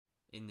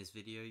In this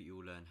video, you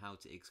will learn how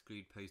to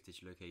exclude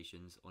postage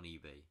locations on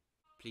eBay.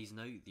 Please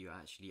note that you're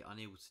actually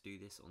unable to do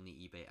this on the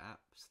eBay app,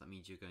 so that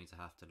means you're going to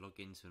have to log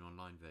into an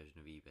online version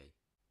of eBay.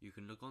 You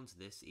can log on to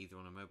this either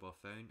on a mobile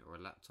phone or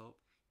a laptop.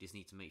 You just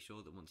need to make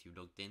sure that once you've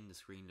logged in, the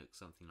screen looks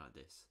something like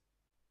this.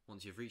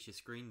 Once you've reached the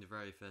screen, the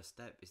very first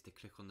step is to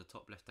click on the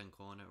top left hand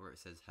corner where it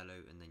says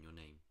hello and then your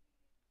name.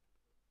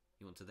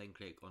 You want to then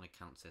click on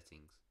account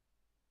settings.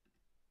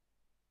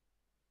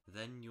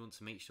 Then you want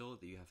to make sure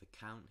that you have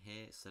account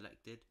here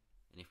selected,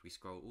 and if we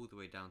scroll all the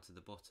way down to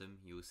the bottom,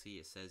 you will see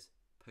it says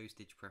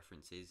postage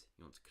preferences.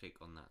 You want to click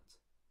on that.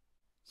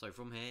 So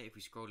from here, if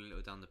we scroll a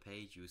little down the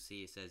page, you will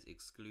see it says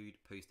exclude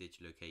postage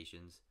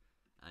locations,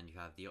 and you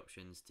have the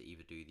options to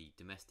either do the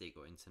domestic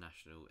or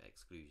international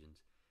exclusions.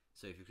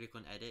 So if you click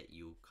on edit,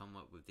 you will come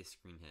up with this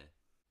screen here.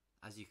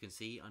 As you can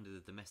see, under the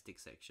domestic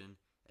section,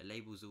 it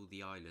labels all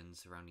the islands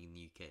surrounding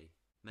the UK.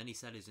 Many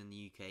sellers in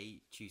the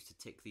UK choose to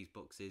tick these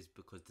boxes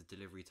because the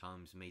delivery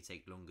times may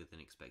take longer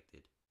than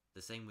expected.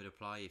 The same would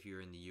apply if you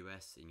were in the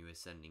US and you were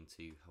sending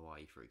to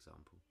Hawaii, for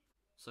example.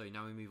 So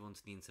now we move on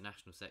to the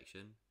international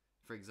section.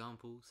 For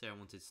example, say I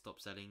wanted to stop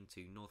selling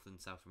to North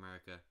and South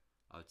America,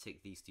 I would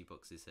tick these two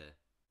boxes here.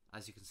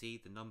 As you can see,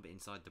 the number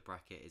inside the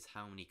bracket is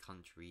how many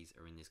countries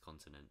are in this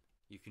continent.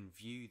 You can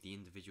view the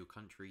individual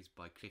countries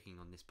by clicking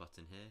on this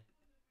button here,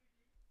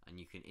 and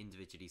you can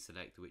individually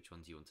select which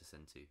ones you want to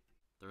send to.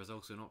 There is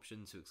also an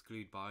option to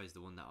exclude buyers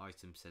that want their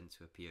item sent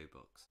to a PO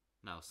box.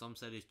 Now, some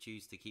sellers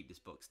choose to keep this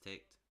box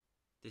ticked.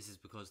 This is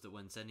because that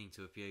when sending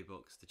to a PO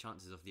box, the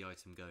chances of the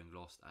item going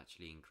lost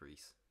actually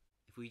increase.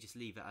 If we just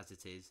leave it as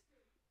it is,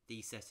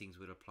 these settings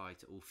would apply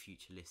to all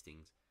future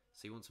listings,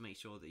 so you want to make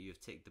sure that you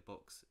have ticked the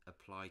box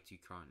apply to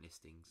current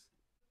listings.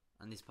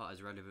 And this part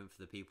is relevant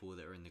for the people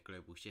that are in the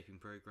global shipping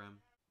program.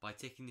 By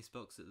ticking this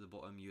box at the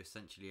bottom, you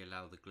essentially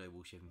allow the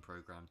global shipping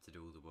program to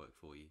do all the work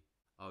for you.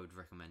 I would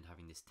recommend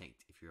having this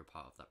ticked if you're a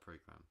part of that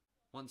program.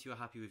 Once you are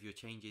happy with your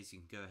changes, you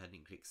can go ahead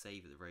and click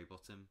save at the very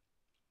bottom.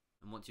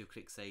 And once you've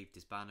clicked save,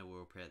 this banner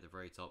will appear at the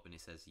very top and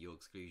it says your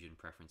exclusion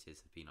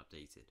preferences have been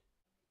updated.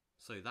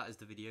 So that is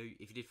the video.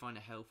 If you did find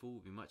it helpful, it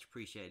would be much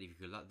appreciated if you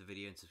could like the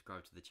video and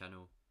subscribe to the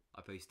channel.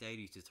 I post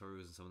daily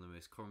tutorials on some of the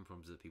most common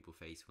problems that people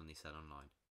face when they sell online.